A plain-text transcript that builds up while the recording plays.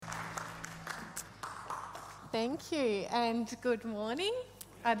Thank you and good morning.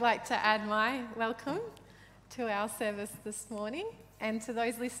 I'd like to add my welcome to our service this morning and to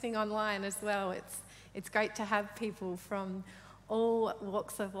those listening online as well. It's great to have people from all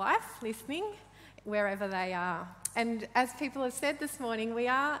walks of life listening wherever they are. And as people have said this morning, we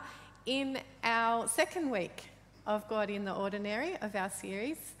are in our second week of God in the Ordinary of our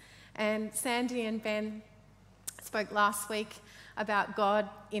series. And Sandy and Ben spoke last week about God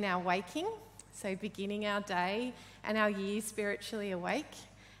in our waking, so beginning our day and our year spiritually awake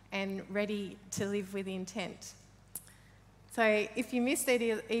and ready to live with intent. So if you missed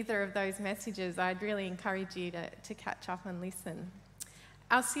either of those messages, I'd really encourage you to catch up and listen.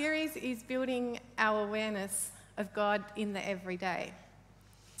 Our series is building our awareness of God in the everyday.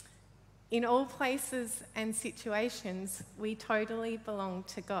 In all places and situations, we totally belong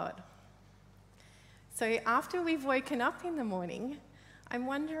to God. So after we've woken up in the morning, I'm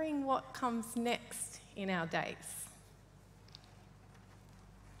wondering what comes next in our days.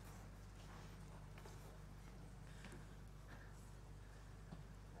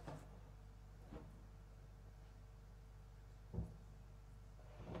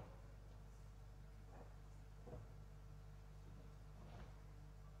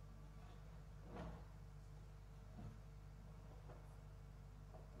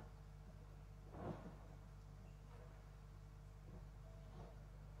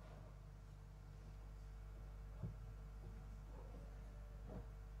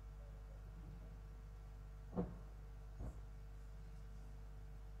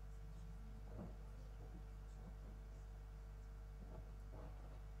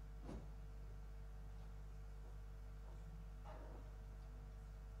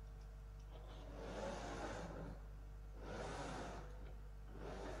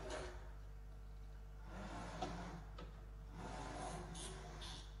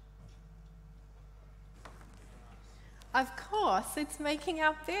 Of course, it's making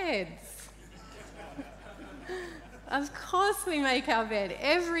our beds. Of course we make our bed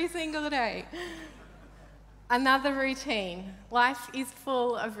every single day. Another routine. Life is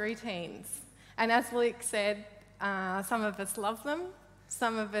full of routines. And as Luke said, some of us love them,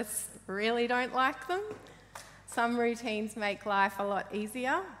 some of us really don't like them. Some routines make life a lot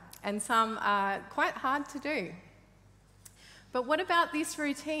easier, and some are quite hard to do. But what about this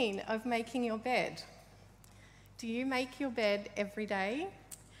routine of making your bed? Do you make your bed every day?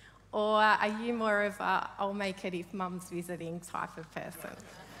 Or are you more of a, I'll make it if mum's visiting type of person?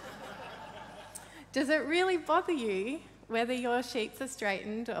 Does it really bother you whether your sheets are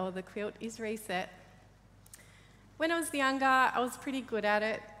straightened or the quilt is reset? When I was younger, I was pretty good at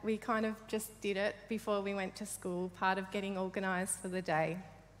it. We kind of just did it before we went to school, part of getting organised for the day.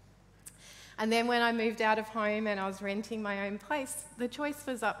 And then when I moved out of home and I was renting my own place, the choice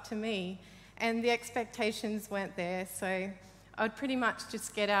was up to me. And the expectations weren't there, so I'd pretty much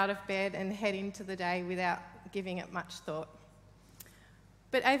just get out of bed and head into the day without giving it much thought.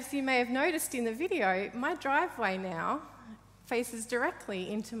 But as you may have noticed in the video, my driveway now faces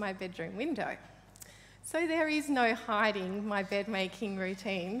directly into my bedroom window. So there is no hiding my bed-making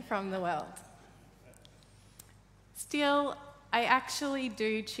routine from the world. Still, I actually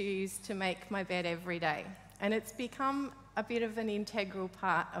do choose to make my bed every day, and it's become a bit of an integral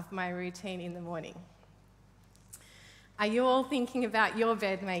part of my routine in the morning. Are you all thinking about your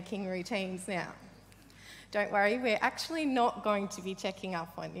bed-making routines now? Don't worry, we're actually not going to be checking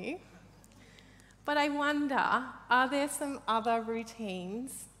up on you. But I wonder, are there some other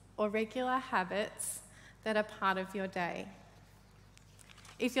routines or regular habits that are part of your day?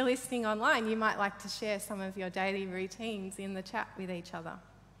 If you're listening online, you might like to share some of your daily routines in the chat with each other.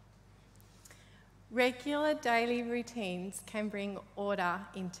 Regular daily routines can bring order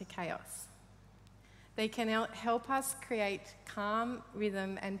into chaos. They can help us create calm,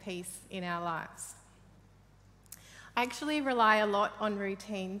 rhythm, and peace in our lives. I actually rely a lot on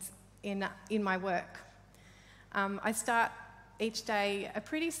routines in my work. I start each day a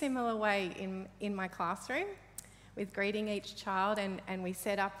pretty similar way in my classroom with greeting each child, and we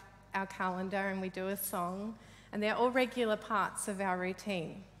set up our calendar and we do a song, and they're all regular parts of our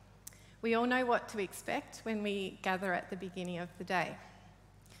routine. We all know what to expect when we gather at the beginning of the day.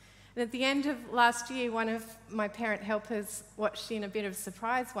 And at the end of last year, one of my parent helpers watched in a bit of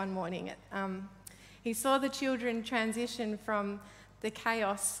surprise one morning. He saw the children transition from the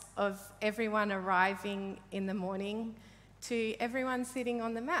chaos of everyone arriving in the morning to everyone sitting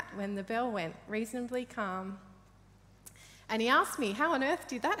on the mat when the bell went, reasonably calm. And he asked me, how on earth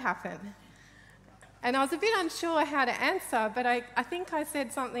did that happen? And I was a bit unsure how to answer, but I think I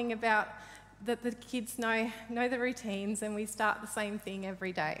said something about that the kids know the routines and we start the same thing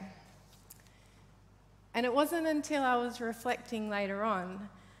every day. And it wasn't until I was reflecting later on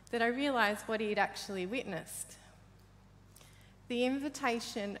that I realised what he'd actually witnessed. The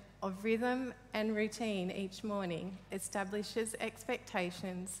invitation of rhythm and routine each morning establishes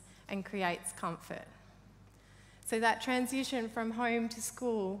expectations and creates comfort. So that transition from home to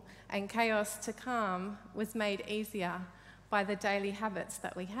school and chaos to calm was made easier by the daily habits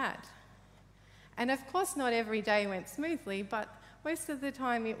that we had. And of course, not every day went smoothly, but most of the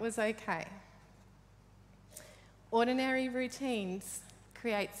time it was okay. Ordinary routines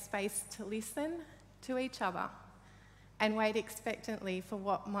create space to listen to each other and wait expectantly for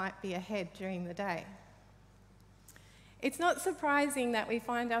what might be ahead during the day. It's not surprising that we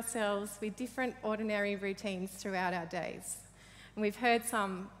find ourselves with different ordinary routines throughout our days. And we've heard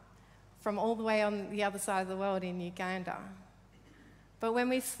some from all the way on the other side of the world in Uganda. But when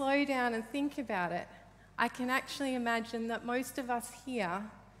we slow down and think about it, I can actually imagine that most of us here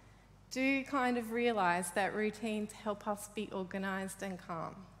do kind of realise that routines help us be organised and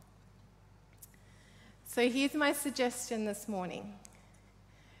calm. So here's my suggestion this morning.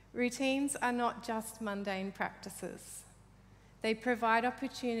 Routines are not just mundane practices. They provide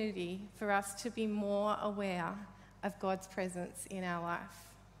opportunity for us to be more aware of God's presence in our life.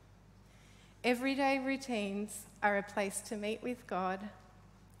 Everyday routines are a place to meet with God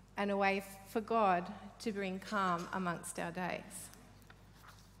and a way for God to bring calm amongst our days.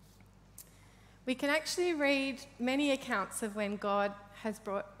 We can actually read many accounts of when God has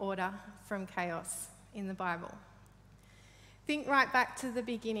brought order from chaos in the Bible. Think right back to the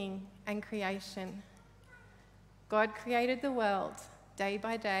beginning and creation. God created the world day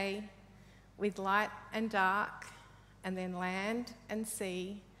by day with light and dark, and then land and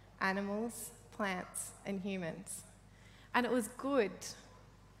sea, animals, plants, and humans. And it was good.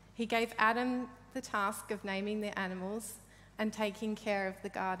 He gave Adam the task of naming the animals and taking care of the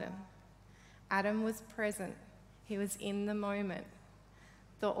garden. Adam was present. He was in the moment.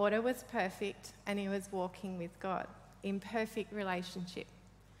 The order was perfect, and he was walking with God in perfect relationship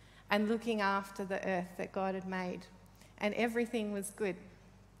and looking after the earth that God had made. And everything was good.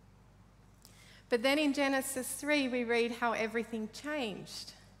 But then in Genesis 3, we read how everything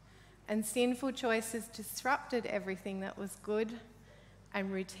changed, and sinful choices disrupted everything that was good,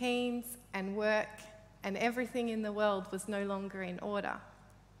 and routines and work and everything in the world was no longer in order.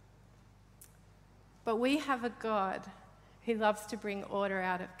 But we have a God who loves to bring order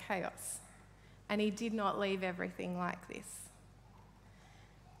out of chaos, and he did not leave everything like this.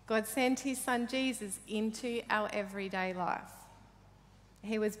 God sent his son Jesus into our everyday life.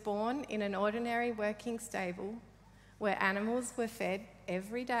 He was born in an ordinary working stable where animals were fed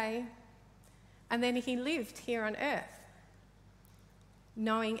every day, and then he lived here on earth,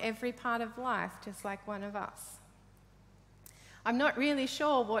 knowing every part of life just like one of us. I'm not really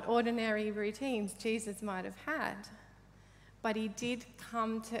sure what ordinary routines Jesus might have had, but he did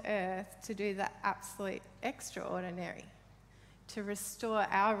come to earth to do the absolute extraordinary, to restore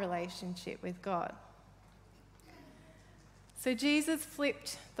our relationship with God. So Jesus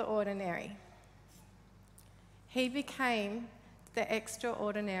flipped the ordinary. He became the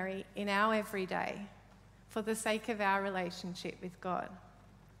extraordinary in our everyday for the sake of our relationship with God.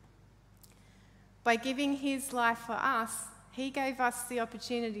 By giving his life for us, he gave us the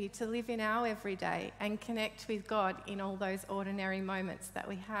opportunity to live in our everyday and connect with God in all those ordinary moments that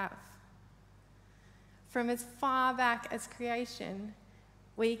we have. From as far back as creation,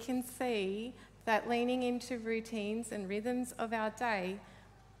 we can see that leaning into routines and rhythms of our day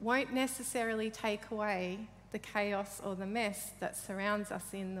won't necessarily take away the chaos or the mess that surrounds us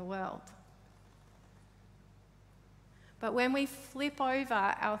in the world. But when we flip over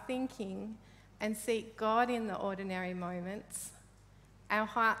our thinking and seek God in the ordinary moments, our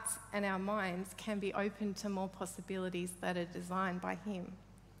hearts and our minds can be open to more possibilities that are designed by him.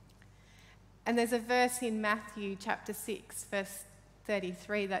 And there's a verse in Matthew chapter 6, verse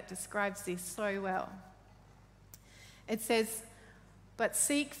 33 that describes this so well. It says, "But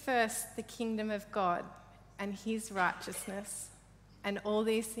seek first the kingdom of God and his righteousness, and all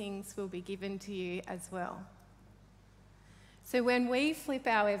these things will be given to you as well." So when we flip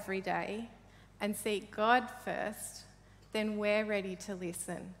our everyday and seek God first, then we're ready to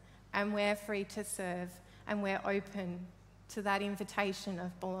listen, and we're free to serve, and we're open to that invitation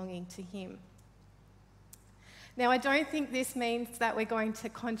of belonging to him. Now, I don't think this means that we're going to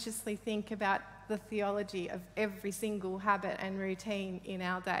consciously think about the theology of every single habit and routine in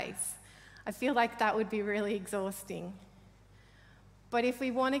our days. I feel like that would be really exhausting. But if we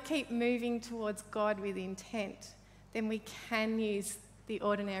want to keep moving towards God with intent, then we can use the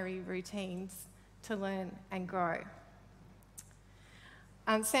ordinary routines to learn and grow.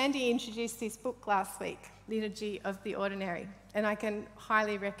 Sandy introduced this book last week, Liturgy of the Ordinary, and I can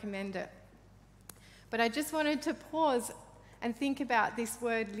highly recommend it. But I just wanted to pause and think about this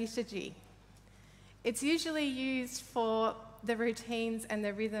word liturgy. It's usually used for the routines and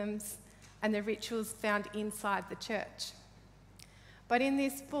the rhythms and the rituals found inside the church. But in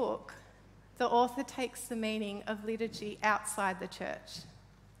this book, the author takes the meaning of liturgy outside the church.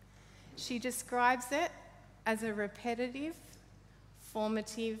 She describes it as a repetitive,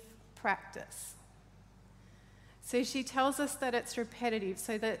 formative practice. So she tells us that it's repetitive,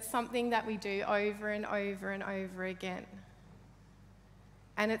 so that it's something that we do over and over and over again.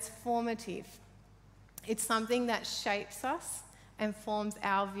 And it's formative. It's something that shapes us and forms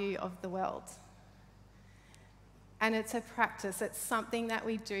our view of the world. And it's a practice. It's something that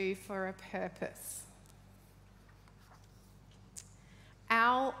we do for a purpose.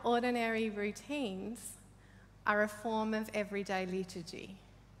 Our ordinary routines are a form of everyday liturgy.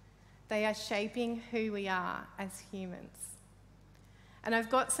 They are shaping who we are as humans. And I've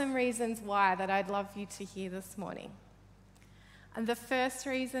got some reasons why that I'd love you to hear this morning. And the first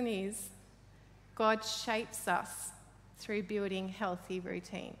reason is God shapes us through building healthy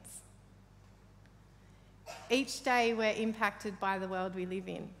routines. Each day we're impacted by the world we live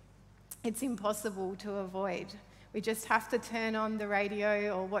in. It's impossible to avoid. We just have to turn on the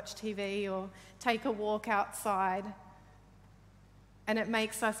radio or watch TV or take a walk outside. And it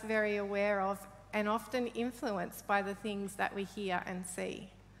makes us very aware of and often influenced by the things that we hear and see.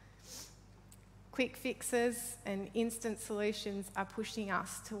 Quick fixes and instant solutions are pushing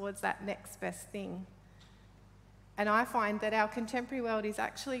us towards that next best thing. And I find that our contemporary world is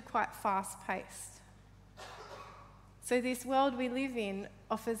actually quite fast-paced. So this world we live in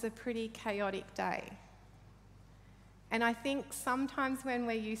offers a pretty chaotic day. And I think sometimes when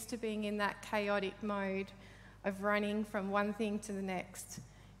we're used to being in that chaotic mode of running from one thing to the next,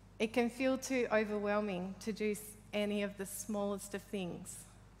 it can feel too overwhelming to do any of the smallest of things,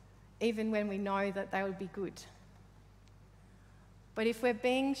 even when we know that they would be good. But if we're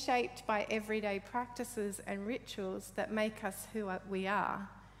being shaped by everyday practices and rituals that make us who we are,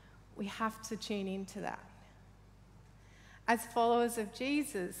 we have to tune into that. As followers of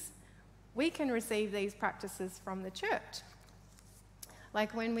Jesus, we can receive these practices from the church.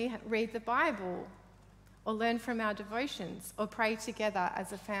 Like when we read the Bible, or learn from our devotions, or pray together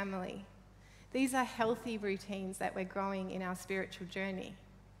as a family. These are healthy routines that we're growing in our spiritual journey.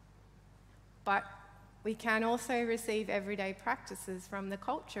 But we can also receive everyday practices from the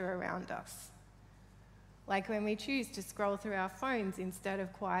culture around us. Like when we choose to scroll through our phones instead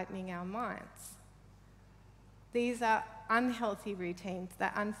of quietening our minds. These are unhealthy routines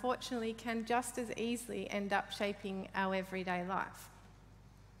that unfortunately can just as easily end up shaping our everyday life.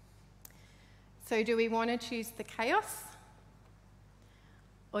 So do we want to choose the chaos?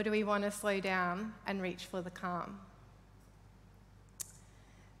 Or do we want to slow down and reach for the calm?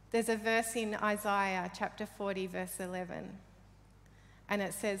 There's a verse in Isaiah chapter 40, verse 11, and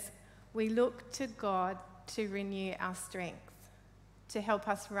it says, "We look to God to renew our strength, to help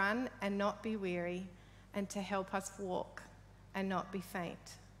us run and not be weary, and to help us walk and not be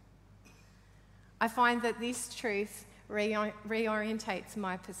faint." I find that this truth reorientates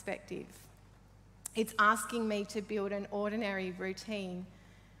my perspective. It's asking me to build an ordinary routine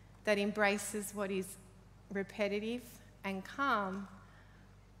that embraces what is repetitive and calm,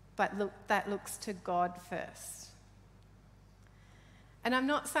 but that looks to God first. And I'm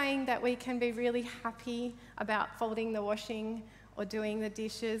not saying that we can be really happy about folding the washing or doing the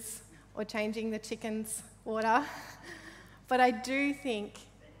dishes or changing the chicken's water, but I do think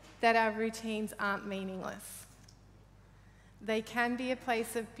that our routines aren't meaningless. They can be a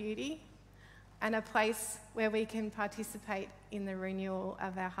place of beauty and a place where we can participate in the renewal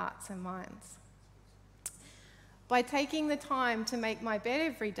of our hearts and minds. By taking the time to make my bed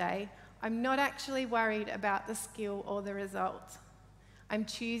every day, I'm not actually worried about the skill or the result. I'm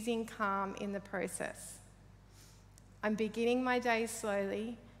choosing calm in the process. I'm beginning my day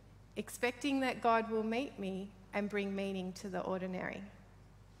slowly, expecting that God will meet me and bring meaning to the ordinary.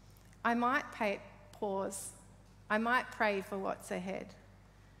 I might pause. I might pray for what's ahead.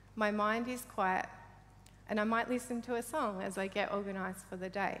 My mind is quiet, and I might listen to a song as I get organised for the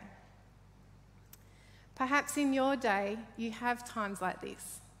day. Perhaps in your day, you have times like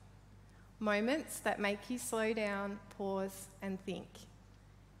this, moments that make you slow down, pause, and think,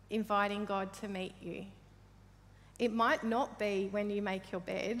 inviting God to meet you. It might not be when you make your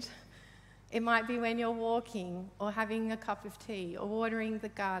bed. It might be when you're walking or having a cup of tea or watering the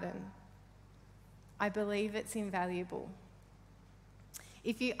garden. I believe it's invaluable.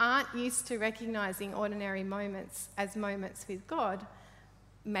 If you aren't used to recognising ordinary moments as moments with God,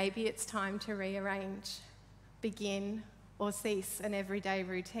 Maybe it's time to rearrange, begin, or cease an everyday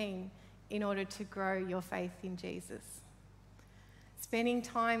routine in order to grow your faith in Jesus. Spending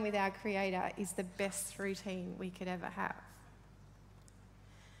time with our Creator is the best routine we could ever have.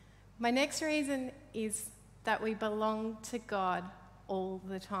 My next reason is that we belong to God all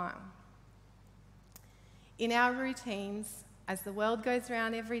the time. In our routines, as the world goes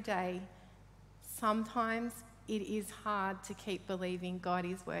around every day, sometimes it is hard to keep believing God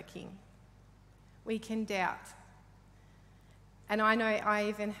is working. We can doubt. And I know I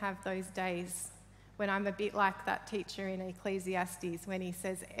even have those days when I'm a bit like that teacher in Ecclesiastes when he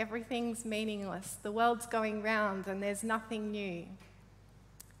says, everything's meaningless, the world's going round and there's nothing new.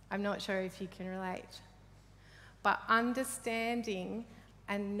 I'm not sure if you can relate. But understanding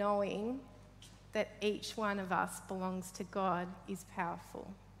and knowing that each one of us belongs to God is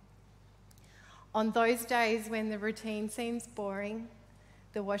powerful. On those days when the routine seems boring,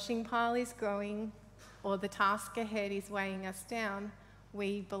 the washing pile is growing, or the task ahead is weighing us down,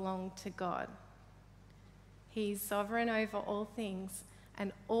 we belong to God. He's sovereign over all things,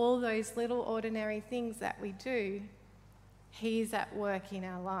 and all those little ordinary things that we do, He's at work in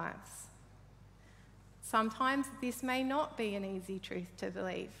our lives. Sometimes this may not be an easy truth to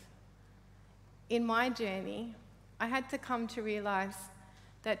believe. In my journey, I had to come to realise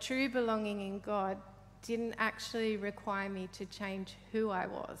that true belonging in God didn't actually require me to change who I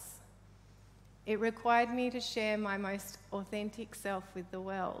was. It required me to share my most authentic self with the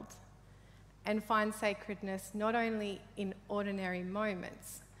world and find sacredness not only in ordinary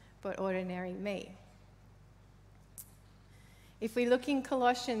moments, but ordinary me. If we look in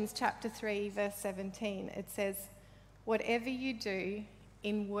Colossians chapter 3, verse 17, it says, "Whatever you do,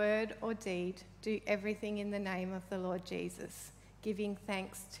 in word or deed, do everything in the name of the Lord Jesus, giving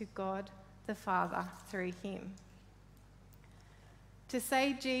thanks to God the Father through him." To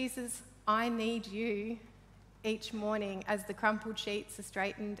say, "Jesus, I need you," each morning as the crumpled sheets are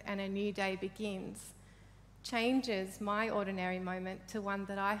straightened and a new day begins, changes my ordinary moment to one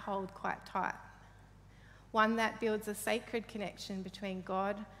that I hold quite tight. One that builds a sacred connection between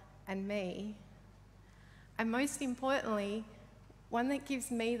God and me. And most importantly, one that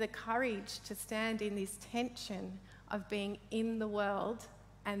gives me the courage to stand in this tension of being in the world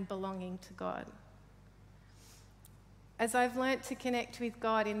and belonging to God. As I've learnt to connect with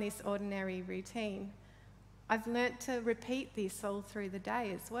God in this ordinary routine, I've learnt to repeat this all through the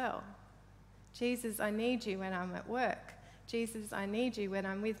day as well. Jesus, I need you when I'm at work. Jesus, I need you when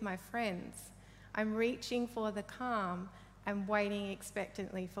I'm with my friends. I'm reaching for the calm and waiting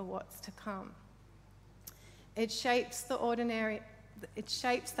expectantly for what's to come. It shapes that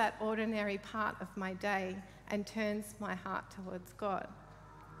ordinary part of my day and turns my heart towards God.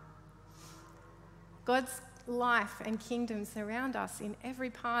 God's life and kingdom surround us in every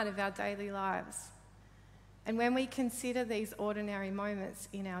part of our daily lives. And when we consider these ordinary moments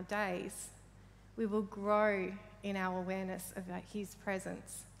in our days, we will grow in our awareness of his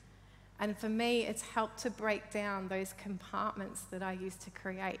presence. And for me, it's helped to break down those compartments that I used to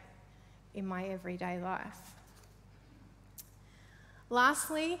create in my everyday life.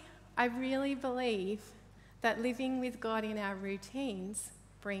 Lastly, I really believe that living with God in our routines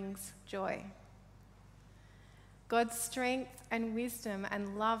brings joy. God's strength and wisdom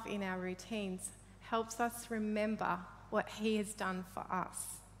and love in our routines helps us remember what he has done for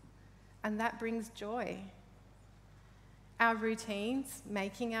us. And that brings joy. Our routines,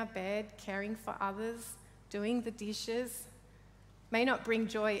 making our bed, caring for others, doing the dishes, may not bring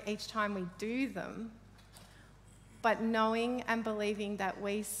joy each time we do them, but knowing and believing that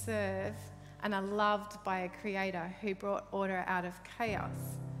we serve and are loved by a creator who brought order out of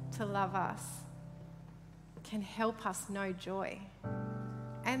chaos to love us can help us know joy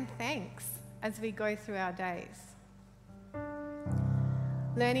and thanks as we go through our days.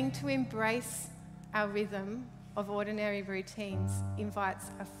 Learning to embrace our rhythm of ordinary routines invites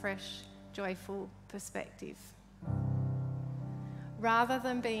a fresh, joyful perspective. Rather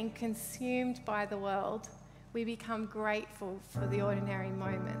than being consumed by the world, we become grateful for the ordinary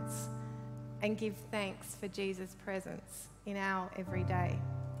moments and give thanks for Jesus' presence in our everyday.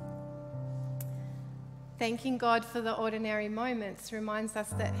 Thanking God for the ordinary moments reminds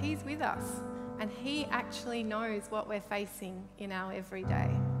us that he's with us and he actually knows what we're facing in our everyday.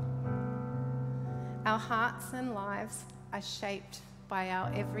 Our hearts and lives are shaped by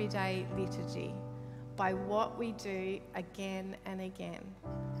our everyday liturgy, by what we do again and again.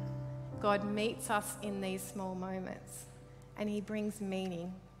 God meets us in these small moments and he brings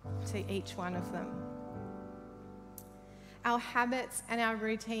meaning to each one of them. Our habits and our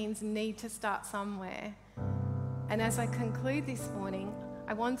routines need to start somewhere. And as I conclude this morning,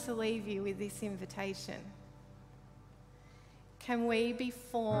 I want to leave you with this invitation. Can we be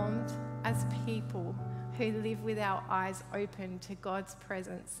formed as people who live with our eyes open to God's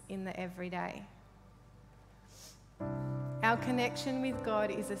presence in the everyday? Our connection with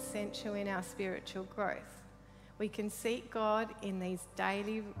God is essential in our spiritual growth. We can seek God in these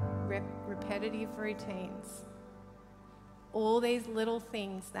daily repetitive routines, all these little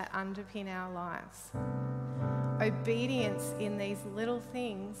things that underpin our lives. Obedience in these little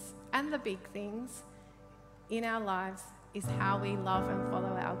things and the big things in our lives is how we love and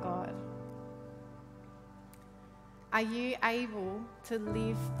follow our God. Are you able to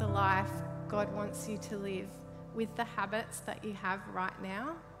live the life God wants you to live with the habits that you have right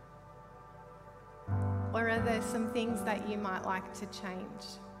now? Or are there some things that you might like to change?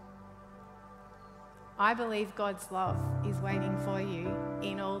 I believe God's love is waiting for you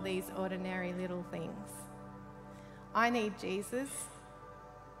in all these ordinary little things. I need Jesus.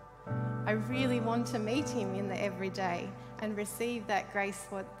 I really want to meet him in the everyday and receive that grace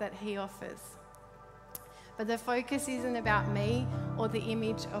that he offers. But the focus isn't about me or the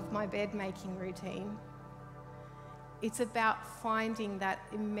image of my bed making routine. It's about finding that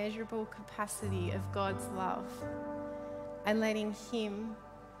immeasurable capacity of God's love and letting him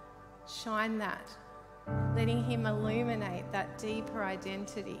shine that, letting him illuminate that deeper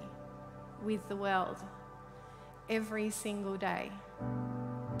identity with the world every single day.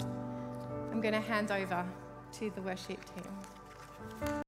 I'm going to hand over to the worship team.